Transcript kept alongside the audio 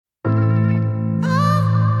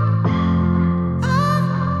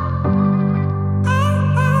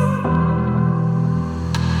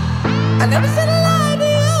never said a lie to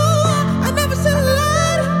you. I never said a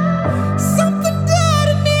lie. Something good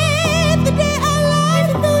in me the day I lied.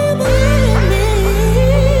 You know you believe me.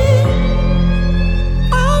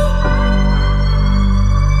 Oh.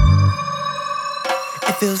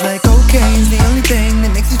 It feels like cocaine's the only thing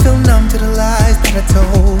that makes you feel numb to the lies that I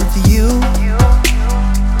told to you.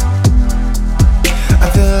 I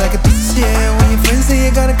feel like a piece of shit when your friends say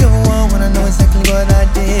you gotta go on, when I know exactly what I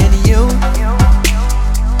did to you.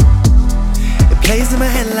 It plays in my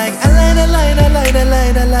head like I lied, I lied, I lied, I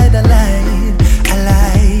lied, I lied, I lied, I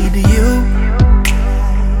lied to you.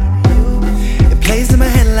 It plays in my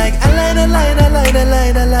head like I lied, I lied, I lied, I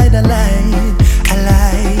lied, I lied, I lied, I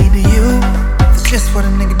lied to you. That's just what a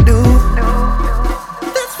nigga do.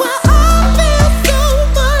 That's why I feel so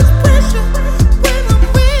much pressure when I'm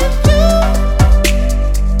with you.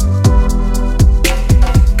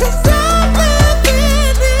 'Cause I'm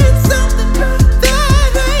living in something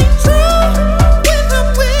that ain't true when I'm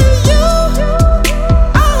with you.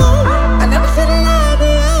 Oh, I never said a lie to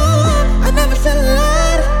you. I never said a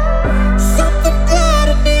lie. Something good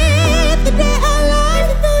in me the day I lied.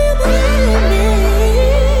 You know you believe me.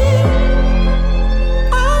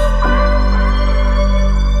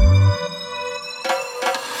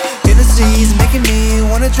 Hennessy making me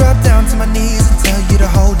wanna drop down to my knees and tell you the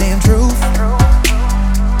whole damn truth.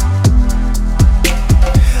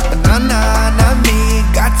 But nah, not me.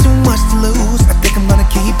 Got too much to lose. I think I'm gonna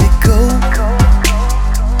keep it cool.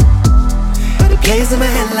 But it plays in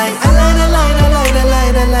my head like I lied, I lied, I lied, I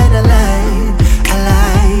lied, I lied, I lied.